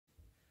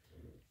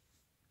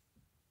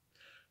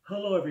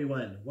Hello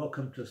everyone,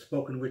 welcome to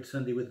Spoken Word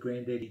Sunday with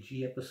Granddaddy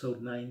G,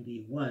 episode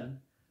 91,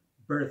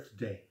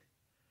 Birthday.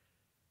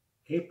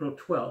 April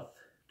 12th,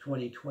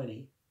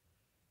 2020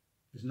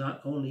 is not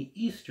only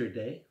Easter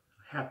Day,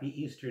 happy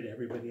Easter to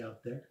everybody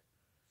out there,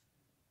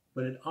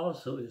 but it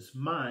also is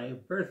my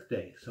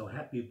birthday, so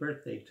happy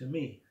birthday to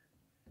me.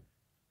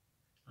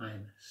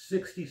 I'm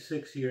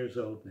 66 years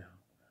old now.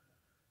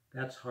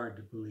 That's hard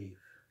to believe,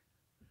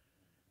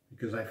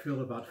 because I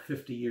feel about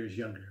 50 years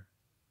younger.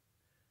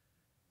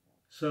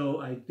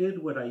 So I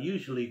did what I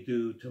usually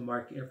do to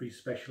mark every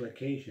special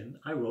occasion.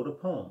 I wrote a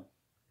poem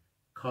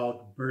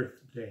called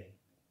Birthday,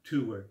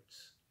 2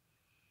 words.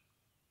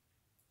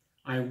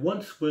 I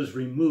once was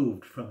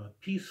removed from a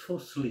peaceful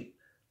sleep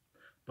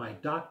by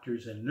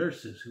doctors and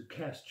nurses who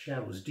cast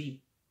shadows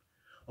deep,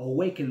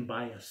 awakened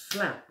by a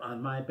slap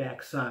on my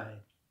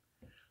backside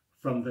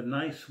from the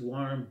nice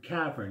warm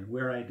cavern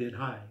where I did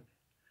hide.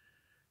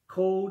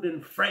 Cold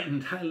and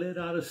frightened, I let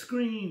out a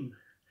scream.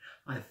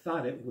 I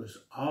thought it was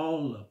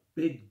all a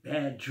big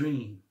bad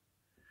dream.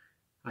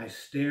 I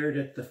stared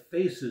at the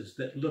faces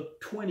that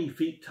looked 20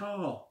 feet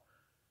tall.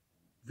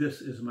 This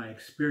is my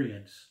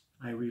experience.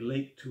 I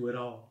relate to it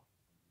all.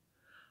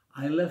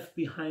 I left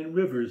behind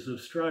rivers of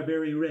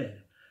strawberry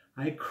red.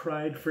 I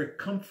cried for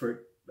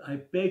comfort. I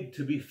begged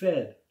to be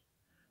fed.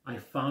 I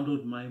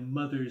fondled my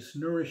mother's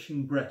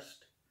nourishing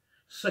breast,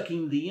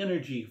 sucking the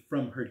energy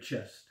from her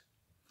chest.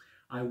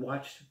 I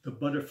watched the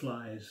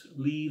butterflies,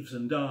 leaves,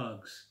 and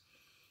dogs.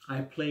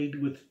 I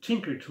played with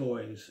tinker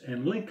toys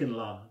and Lincoln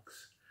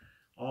logs,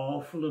 all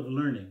full of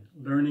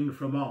learning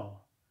from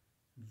all.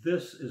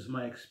 This is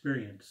my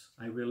experience.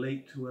 I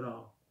relate to it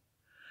all.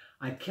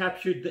 I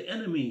captured the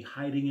enemy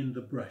hiding in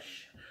the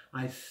brush.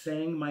 I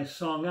sang my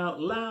song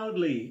out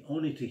loudly,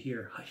 only to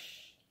hear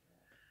hush.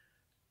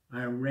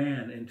 I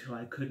ran until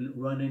I couldn't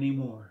run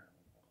anymore.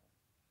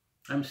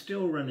 I'm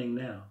still running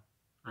now.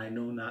 I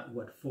know not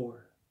what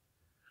for.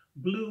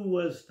 Blue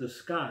was the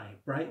sky,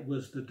 bright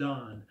was the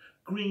dawn,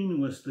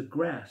 green was the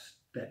grass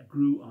that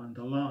grew on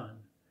the lawn.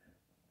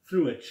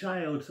 Through a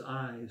child's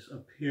eyes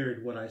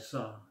appeared what I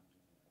saw.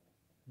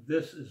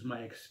 This is my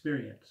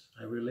experience.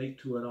 I relate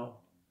to it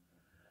all.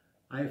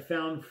 I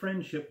found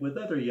friendship with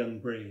other young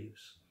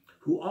braves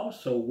who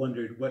also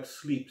wondered what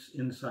sleeps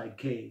inside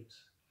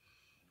caves.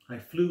 I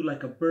flew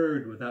like a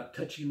bird without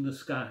touching the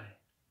sky.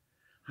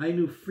 I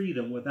knew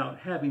freedom without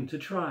having to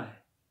try.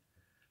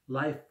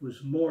 Life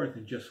was more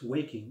than just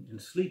waking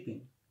and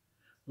sleeping.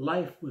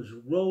 Life was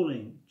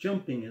rolling,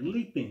 jumping, and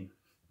leaping.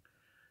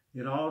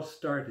 It all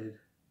started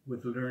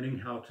with learning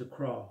how to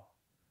crawl.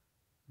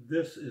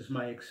 This is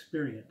my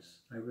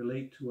experience. I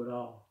relate to it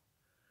all.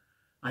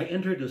 I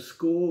entered a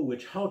school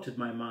which halted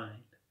my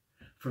mind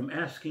from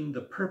asking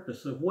the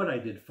purpose of what I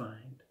did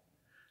find.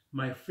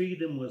 My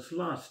freedom was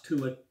lost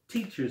to a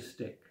teacher's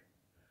stick.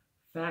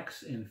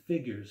 Facts and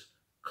figures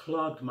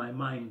clogged my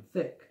mind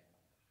thick.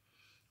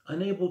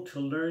 Unable to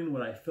learn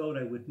what I felt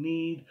I would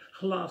need,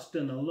 lost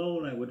and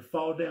alone I would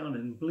fall down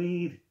and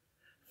bleed,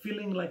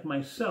 feeling like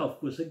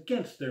myself was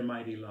against their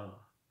mighty law.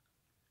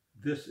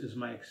 This is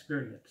my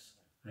experience.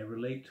 I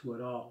relate to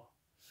it all.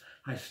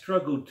 I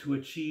struggled to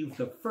achieve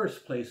the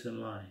first place in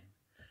line.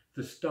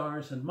 The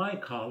stars in my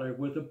collar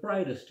were the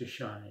brightest to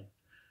shine.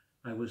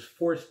 I was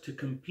forced to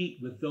compete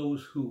with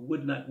those who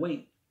would not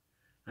wait.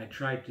 I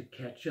tried to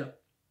catch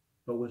up,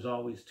 but was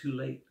always too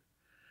late.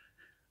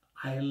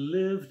 I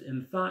lived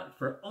and thought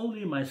for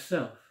only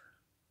myself.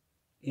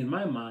 In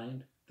my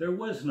mind, there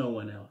was no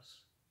one else.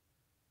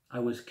 I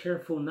was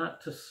careful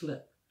not to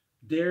slip,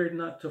 dared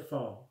not to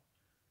fall.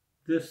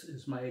 This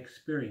is my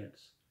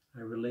experience.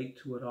 I relate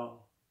to it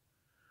all.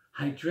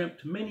 I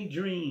dreamt many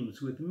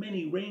dreams with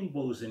many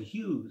rainbows and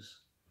hues,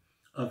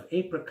 of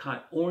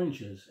apricot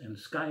oranges and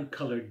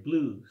sky-colored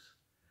blues.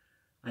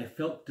 I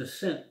felt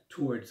descent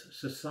towards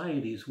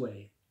society's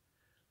way.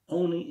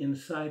 Only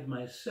inside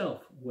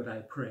myself would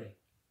I pray.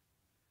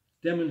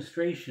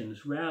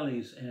 Demonstrations,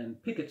 rallies,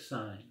 and picket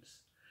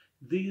signs,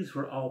 these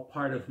were all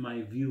part of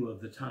my view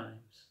of the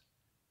times.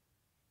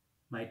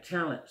 My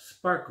talent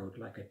sparkled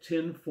like a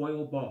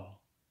tin-foil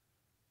ball.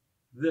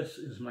 This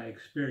is my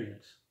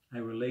experience. I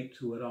relate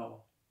to it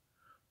all.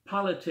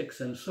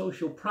 Politics and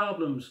social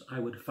problems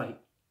I would fight,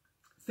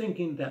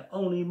 thinking that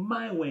only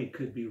my way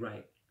could be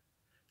right,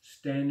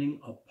 standing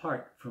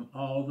apart from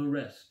all the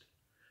rest,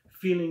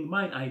 feeling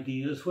my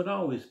ideas would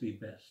always be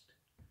best.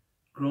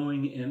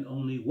 Growing in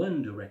only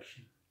one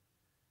direction,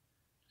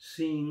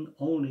 seeing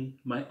only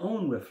my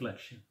own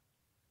reflection,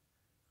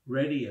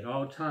 ready at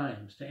all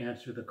times to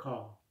answer the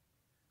call.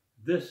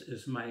 This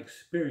is my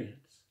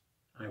experience.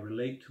 I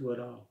relate to it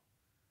all.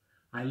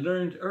 I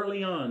learned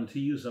early on to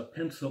use a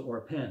pencil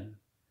or pen.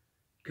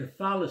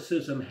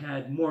 Catholicism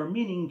had more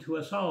meaning to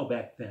us all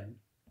back then.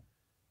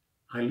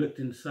 I looked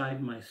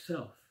inside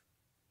myself,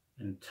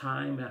 and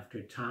time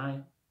after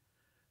time,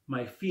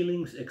 my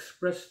feelings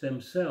expressed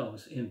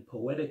themselves in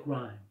poetic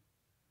rhyme.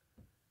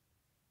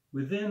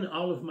 Within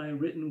all of my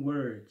written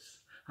words,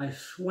 I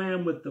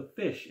swam with the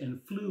fish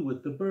and flew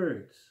with the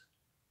birds.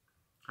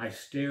 I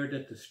stared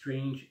at the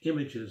strange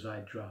images I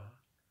draw.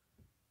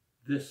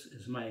 This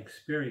is my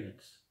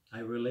experience. I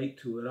relate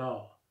to it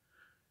all.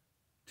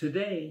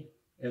 Today,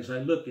 as I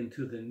look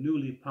into the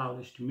newly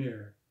polished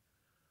mirror,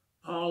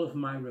 all of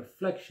my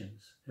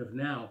reflections have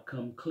now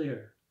come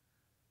clear.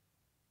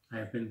 I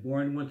have been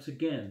born once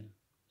again,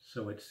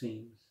 so it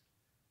seems.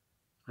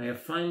 I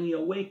have finally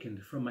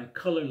awakened from my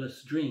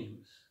colorless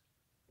dreams.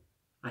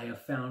 I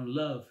have found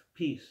love,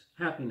 peace,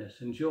 happiness,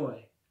 and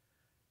joy.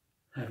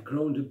 I have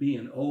grown to be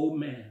an old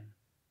man,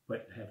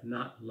 but have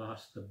not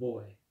lost the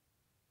boy.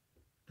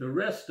 The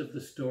rest of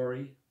the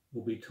story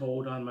will be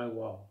told on my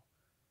wall.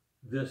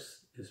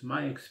 This is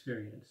my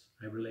experience.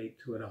 I relate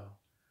to it all.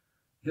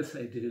 Yes,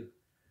 I do.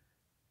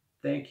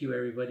 Thank you,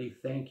 everybody.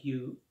 Thank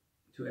you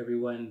to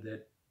everyone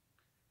that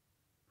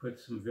put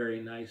some very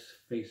nice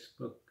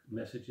Facebook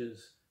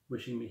messages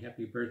wishing me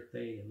happy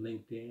birthday in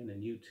LinkedIn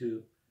and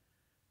YouTube.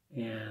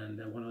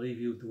 And I want to leave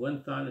you with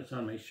one thought. It's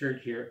on my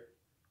shirt here.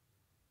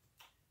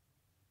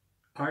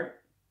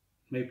 Art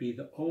may be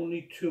the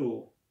only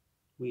tool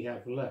we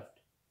have left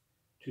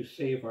to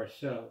save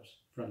ourselves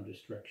from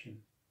destruction.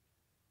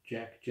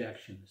 Jack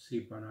Jackson,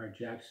 C. Barnard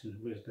Jackson,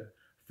 who is the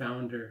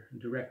founder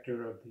and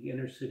director of the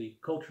Inner City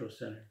Cultural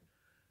Center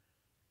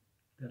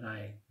that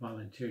I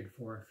volunteered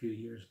for a few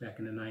years back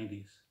in the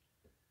 90s.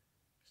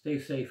 Stay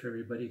safe,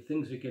 everybody.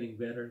 Things are getting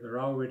better. They're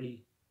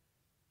already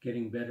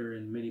getting better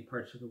in many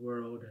parts of the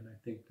world, and I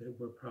think that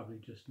we're probably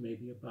just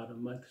maybe about a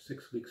month,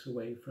 6 weeks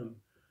away from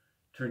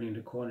turning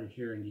the corner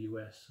here in the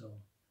U.S. So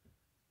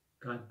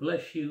God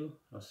bless you.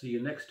 I'll see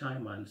you next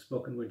time on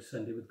Spoken Word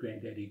Sunday with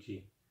Granddaddy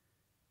G.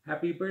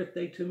 Happy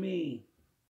birthday to me.